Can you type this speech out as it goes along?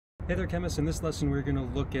Hey there, chemists. In this lesson we're going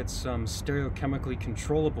to look at some stereochemically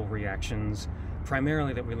controllable reactions,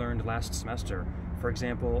 primarily that we learned last semester. For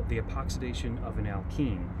example, the epoxidation of an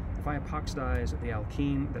alkene. If I epoxidize the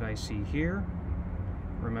alkene that I see here,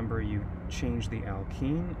 remember you change the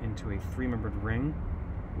alkene into a three-membered ring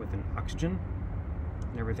with an oxygen,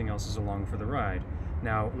 and everything else is along for the ride.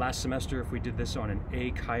 Now, last semester, if we did this on an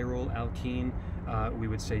achiral alkene, we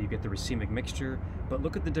would say you get the racemic mixture, but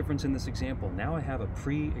look at the difference in this example. Now I have a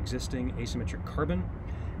pre-existing asymmetric carbon,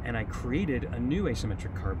 and I created a new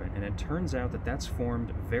asymmetric carbon, and it turns out that that's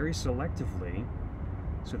formed very selectively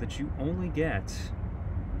so that you only get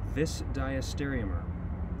this diastereomer.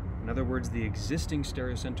 In other words, the existing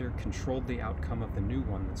stereocenter controlled the outcome of the new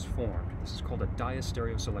one that's formed. This is called a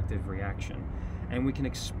diastereoselective reaction. And we can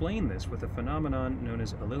explain this with a phenomenon known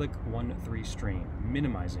as allylic 1,3 strain,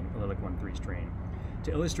 minimizing allylic 1,3 strain.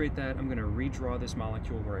 To illustrate that, I'm going to redraw this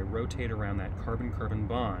molecule where I rotate around that carbon-carbon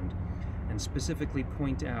bond and specifically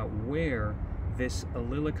point out where this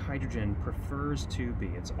allylic hydrogen prefers to be.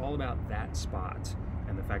 It's all about that spot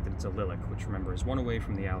and the fact that it's allylic, which remember is one away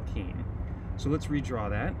from the alkene. So let's redraw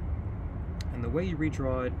that. And the way you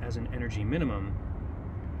redraw it as an energy minimum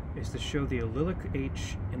is to show the allylic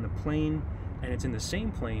H in the plane, and it's in the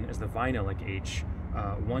same plane as the vinylic H,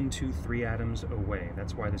 1, 2, 3 atoms away.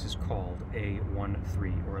 That's why this is called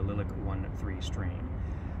A13 or allylic 1,3 strain.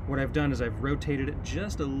 What I've done is I've rotated it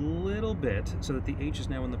just a little bit so that the H is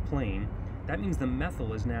now in the plane. That means the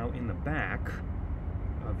methyl is now in the back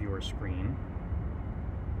of your screen,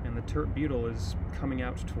 and the tert-butyl is coming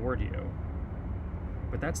out toward you.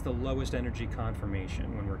 But that's the lowest energy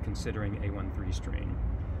conformation when we're considering A13 strain.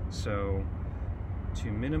 So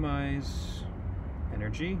to minimize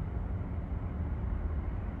energy,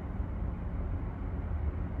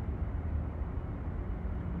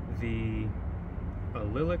 the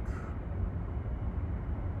allylic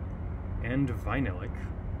and vinylic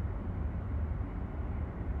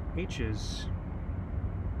H's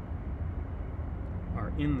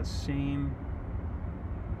are in the same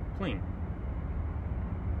plane.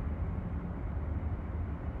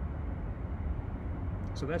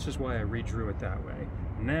 So that's just why I redrew it that way.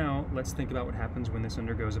 Now, let's think about what happens when this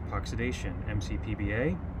undergoes epoxidation.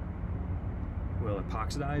 MCPBA will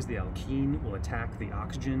epoxidize, the alkene will attack the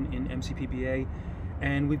oxygen in MCPBA,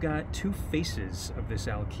 and we've got two faces of this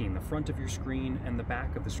alkene, the front of your screen and the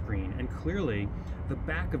back of the screen. And clearly, the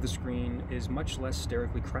back of the screen is much less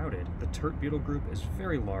sterically crowded. The tert-butyl group is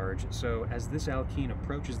very large, so as this alkene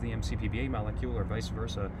approaches the MCPBA molecule, or vice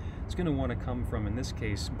versa, it's going to want to come from, in this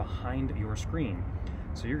case, behind your screen.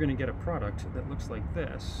 So you're going to get a product that looks like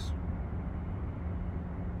this.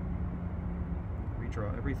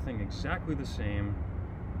 Redraw everything exactly the same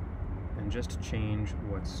and just change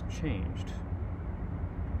what's changed.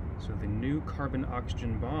 So the new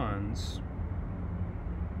carbon-oxygen bonds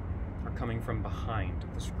are coming from behind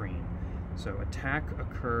the screen. So attack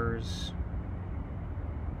occurs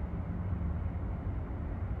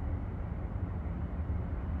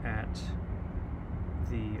at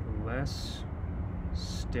the less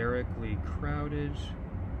sterically crowded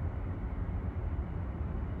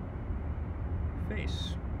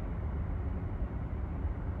face.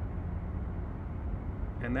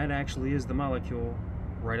 And that actually is the molecule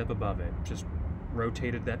right up above it. Just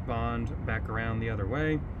rotated that bond back around the other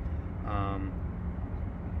way,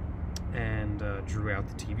 and drew out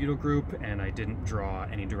the T-butyl group, and I didn't draw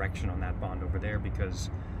any direction on that bond over there because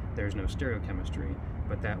there's no stereochemistry.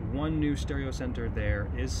 But that one new stereocenter there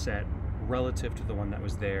is set relative to the one that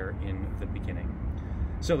was there in the beginning.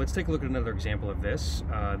 So let's take a look at another example of this.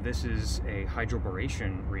 This is a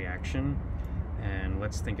hydroboration reaction, and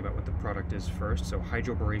let's think about what the product is first. So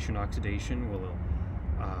hydroboration oxidation will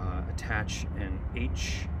attach an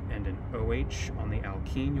H and an OH on the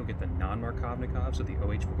alkene. You'll get the non-Markovnikov, so the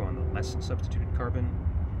OH will go on the less substituted carbon.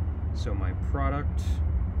 So my product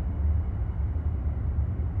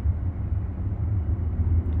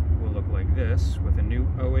look like this, with a new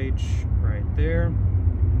OH right there,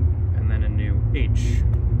 and then a new H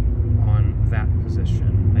on that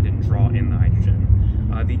position. I didn't draw in the hydrogen.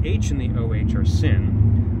 The H and the OH are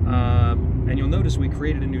syn, and you'll notice we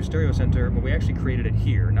created a new stereocenter, but we actually created it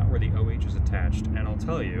here, not where the OH is attached. And I'll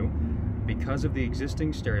tell you, because of the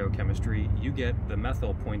existing stereochemistry, you get the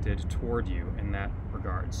methyl pointed toward you in that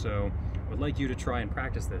regard. So I would like you to try and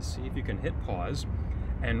practice this. See if you can hit pause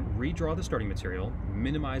and redraw the starting material,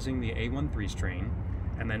 minimizing the A13 strain,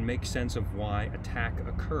 and then make sense of why attack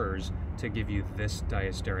occurs to give you this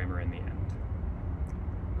diastereomer in the end.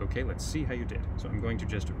 Okay, let's see how you did. So I'm going to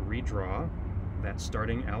just redraw that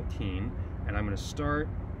starting alkene, and I'm going to start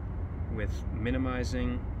with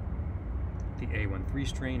minimizing the A13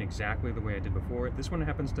 strain exactly the way I did before. This one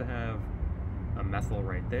happens to have a methyl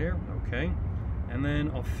right there, okay. And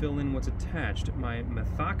then I'll fill in what's attached. My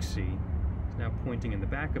methoxy is now pointing in the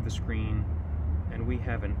back of the screen, and we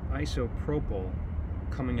have an isopropyl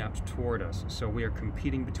coming out toward us. So we are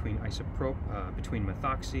competing between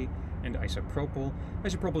methoxy and isopropyl.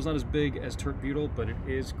 Isopropyl is not as big as tert-butyl, but it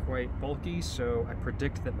is quite bulky, so I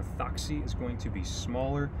predict that methoxy is going to be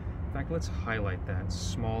smaller. In fact, let's highlight that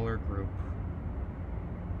smaller group.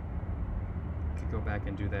 Could go back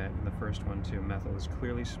and do that in the first one too. Methyl is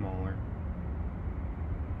clearly smaller.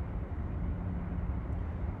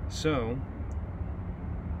 So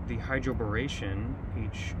the hydroboration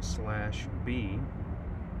H/B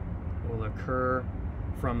will occur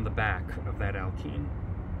from the back of that alkene.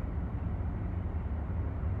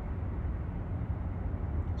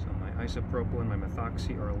 So my isopropyl and my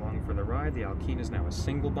methoxy are along for the ride. The alkene is now a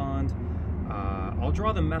single bond. I'll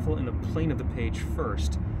draw the methyl in the plane of the page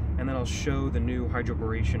first, and then I'll show the new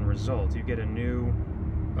hydroboration result. You get a new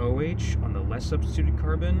OH on the less substituted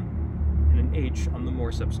carbon and an H on the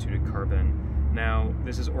more substituted carbon. Now,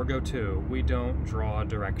 this is Orgo 2. We don't draw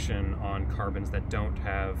direction on carbons that don't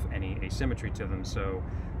have any asymmetry to them, so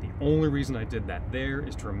the only reason I did that there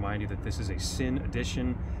is to remind you that this is a syn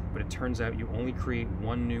addition, but it turns out you only create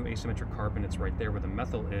one new asymmetric carbon. It's right there where the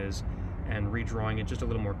methyl is, and redrawing it just a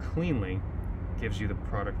little more cleanly gives you the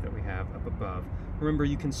product that we have up above. Remember,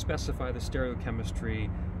 you can specify the stereochemistry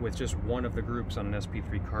with just one of the groups on an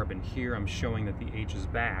sp3 carbon. Here I'm showing that the H is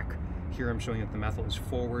back. Here I'm showing that the methyl is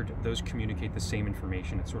forward. Those communicate the same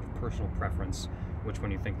information. It's sort of personal preference, which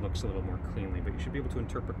one you think looks a little more cleanly, but you should be able to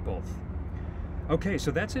interpret both. Okay,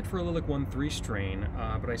 so that's it for allylic 1,3 strain,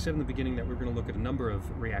 but I said in the beginning that we were going to look at a number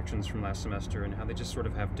of reactions from last semester and how they just sort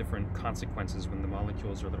of have different consequences when the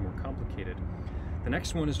molecules are a little more complicated. The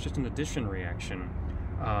next one is just an addition reaction.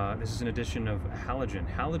 This is an addition of halogen.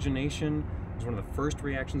 Halogenation is one of the first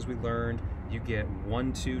reactions we learned. You get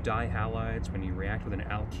 1,2 dihalides when you react with an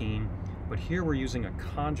alkene, but here we're using a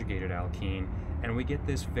conjugated alkene, and we get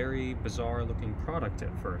this very bizarre looking product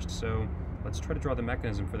at first. So let's try to draw the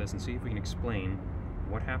mechanism for this and see if we can explain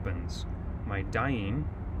what happens. My diene,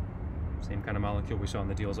 same kind of molecule we saw in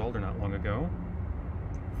the Diels-Alder not long ago,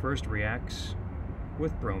 first reacts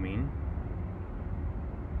with bromine.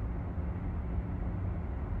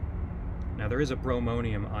 Now there is a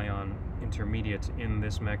bromonium ion intermediate in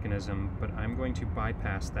this mechanism, but I'm going to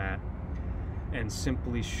bypass that and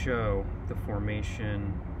simply show the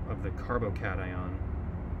formation of the carbocation.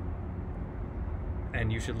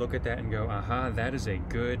 And you should look at that and go, aha, that is a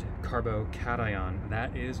good carbocation.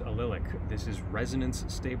 That is allylic. This is resonance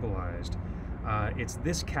stabilized. It's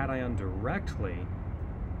this cation directly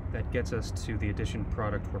that gets us to the addition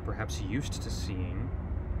product we're perhaps used to seeing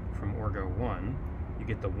from Orgo 1. You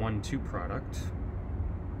get the 1,2 product.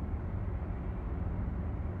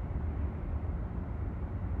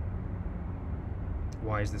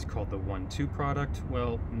 Why is this called the 1,2 product?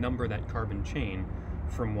 Well, number that carbon chain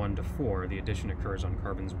from 1 to 4. The addition occurs on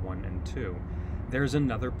carbons 1 and 2. There's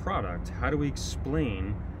another product. How do we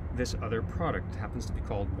explain this other product? It happens to be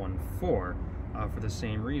called 1,4 for the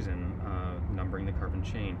same reason, numbering the carbon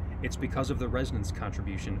chain. It's because of the resonance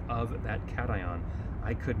contribution of that cation.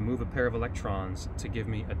 I could move a pair of electrons to give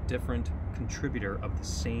me a different contributor of the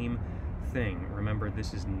same thing. Remember,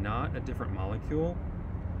 this is not a different molecule.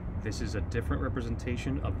 This is a different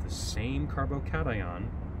representation of the same carbocation.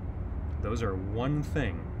 Those are one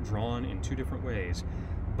thing drawn in two different ways,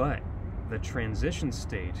 but the transition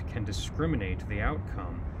state can discriminate the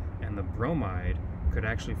outcome, and the bromide could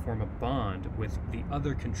actually form a bond with the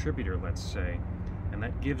other contributor, let's say, and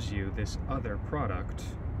that gives you this other product,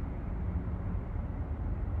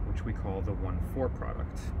 which we call the 1,4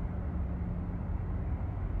 product.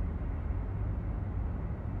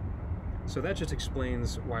 So that just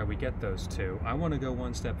explains why we get those two. I want to go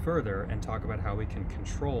one step further and talk about how we can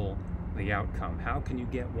control the outcome. How can you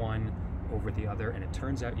get one over the other? And it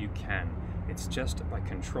turns out you can. It's just by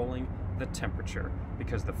controlling the temperature,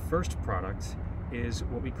 because the first product is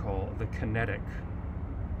what we call the kinetic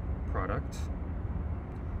product,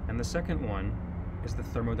 and the second one is the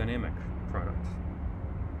thermodynamic product.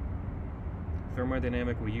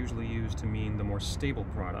 Thermodynamic we usually use to mean the more stable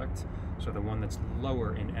product, so the one that's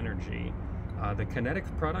lower in energy. The kinetic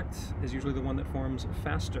product is usually the one that forms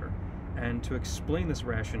faster. And to explain this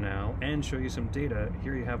rationale and show you some data,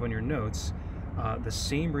 here you have on your notes the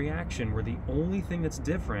same reaction where the only thing that's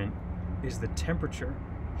different is the temperature.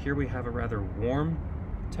 Here we have a rather warm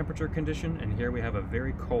temperature condition, and here we have a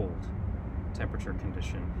very cold temperature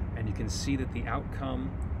condition. And you can see that the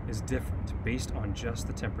outcome is different based on just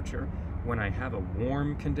the temperature. When I have a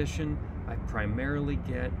warm condition, I primarily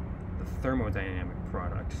get the thermodynamic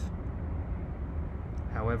product.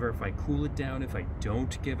 However, if I cool it down, if I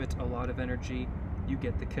don't give it a lot of energy, you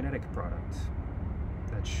get the kinetic product.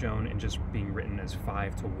 That's shown in just being written as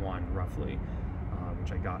 5:1, roughly,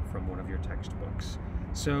 which I got from one of your textbooks.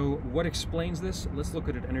 So what explains this? Let's look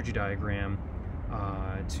at an energy diagram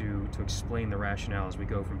to explain the rationale as we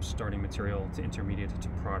go from starting material to intermediate to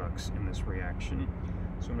products in this reaction.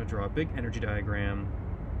 So I'm going to draw a big energy diagram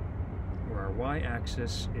where our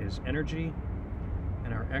y-axis is energy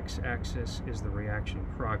and our x-axis is the reaction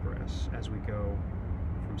progress as we go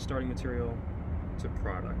from starting material to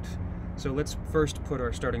product. So let's first put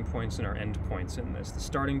our starting points and our end points in this. The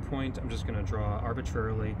starting point, I'm just going to draw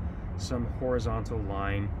arbitrarily some horizontal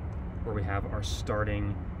line where we have our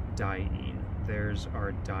starting diene. There's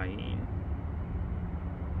our diene.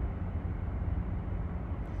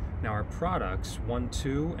 Now our products,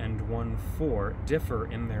 1,2 and 1,4, differ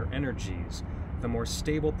in their energies. The more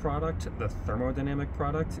stable product, the thermodynamic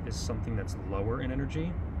product, is something that's lower in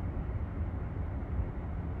energy.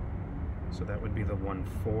 So that would be the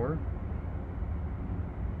 1,4.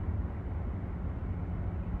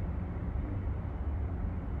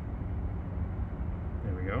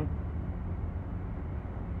 There we go.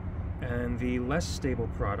 And the less stable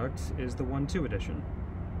product is the 1,2 addition.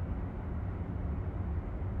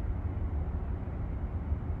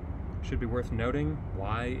 Should be worth noting,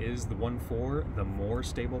 why is the 1,4 the more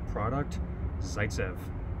stable product? Zaitsev.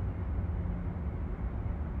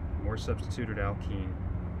 More substituted alkene.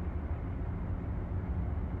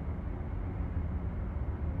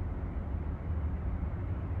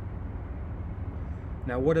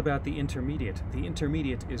 Now what about the intermediate? The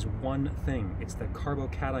intermediate is one thing. It's the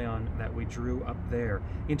carbocation that we drew up there.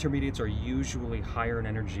 Intermediates are usually higher in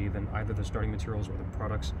energy than either the starting materials or the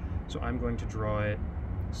products, so I'm going to draw it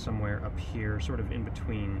somewhere up here, sort of in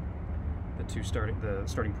between the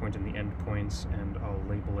starting point and the end points, and I'll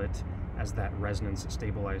label it as that resonance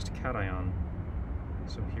stabilized cation.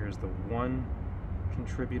 So here's the one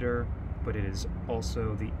contributor, but it is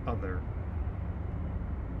also the other.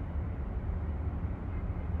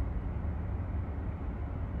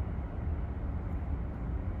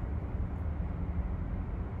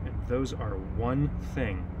 Those are one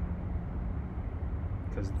thing,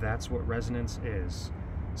 because that's what resonance is.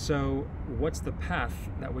 So what's the path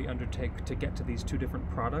that we undertake to get to these two different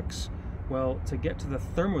products? Well, to get to the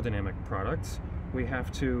thermodynamic product, we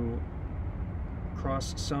have to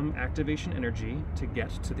cross some activation energy to get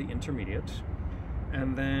to the intermediate.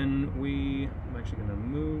 And then I'm actually going to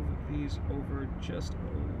move these over just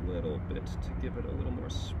a little bit to give it a little more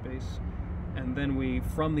space. And then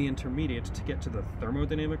from the intermediate, to get to the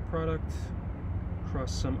thermodynamic product,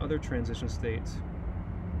 cross some other transition state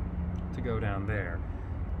to go down there.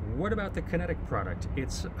 What about the kinetic product?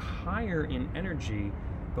 It's higher in energy,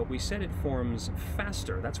 but we said it forms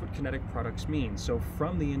faster. That's what kinetic products mean. So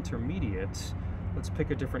from the intermediate, let's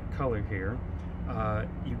pick a different color here.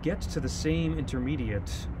 You get to the same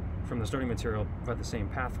intermediate from the starting material by the same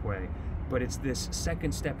pathway, but it's this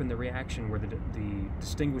second step in the reaction where the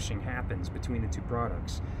distinguishing happens between the two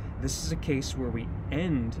products. This is a case where we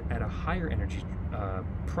end at a higher energy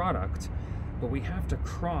product, but we have to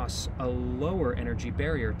cross a lower energy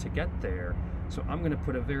barrier to get there. So I'm going to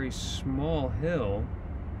put a very small hill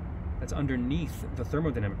that's underneath the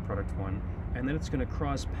thermodynamic product one, and then it's going to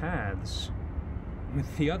cross paths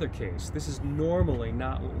with the other case. This is normally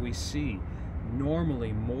not what we see.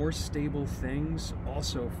 Normally, more stable things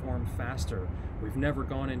also form faster. We've never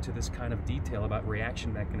gone into this kind of detail about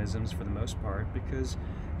reaction mechanisms for the most part, because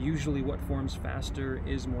usually what forms faster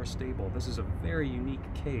is more stable. This is a very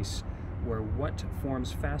unique case where what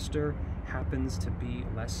forms faster happens to be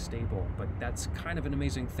less stable. But that's kind of an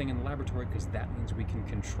amazing thing in the laboratory, because that means we can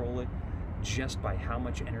control it just by how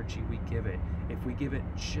much energy we give it. If we give it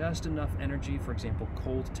just enough energy, for example,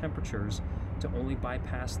 cold temperatures, to only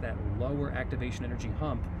bypass that lower activation energy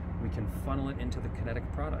hump, we can funnel it into the kinetic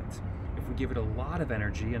product. If we give it a lot of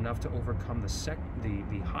energy, enough to overcome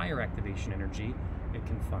the higher activation energy, it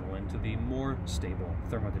can funnel into the more stable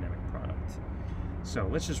thermodynamic product. So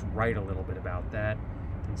let's just write a little bit about that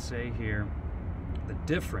and say here, the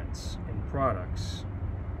difference in products,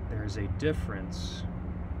 there is a difference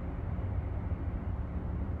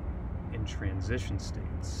in transition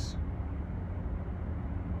states.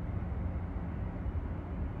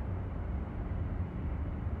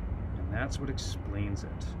 And that's what explains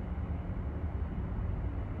it.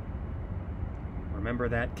 Remember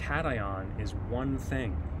that cation is one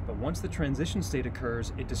thing. But once the transition state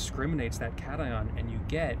occurs, it discriminates that cation, and you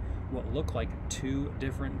get what look like two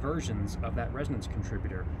different versions of that resonance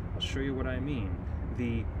contributor. I'll show you what I mean.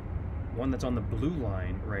 The one that's on the blue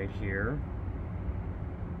line right here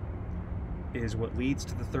is what leads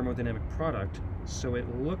to the thermodynamic product, so it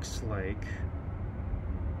looks like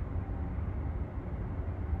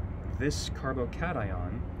this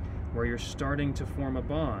carbocation, where you're starting to form a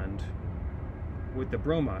bond with the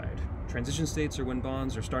bromide. Transition states are when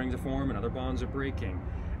bonds are starting to form and other bonds are breaking,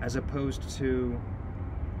 as opposed to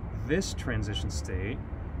this transition state,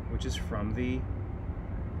 which is from the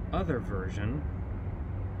other version.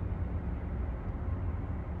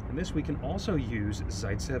 And this we can also use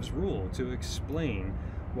Zaitsev's rule to explain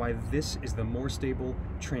why this is the more stable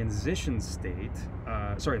transition state,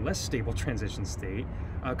 less stable transition state,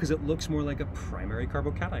 because it looks more like a primary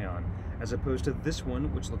carbocation, as opposed to this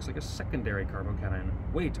one, which looks like a secondary carbocation.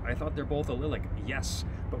 Wait, I thought they're both allylic. Yes,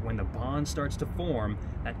 but when the bond starts to form,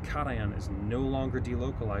 that cation is no longer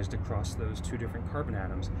delocalized across those two different carbon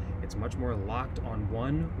atoms. It's much more locked on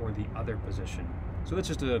one or the other position. So that's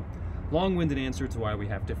just a long-winded answer to why we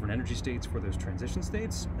have different energy states for those transition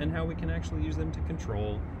states and how we can actually use them to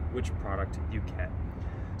control which product you get.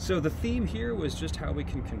 So the theme here was just how we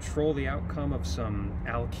can control the outcome of some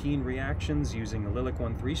alkene reactions using allylic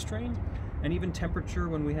 13 strain, and even temperature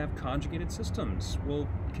when we have conjugated systems. We'll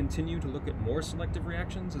continue to look at more selective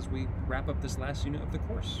reactions as we wrap up this last unit of the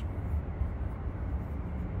course.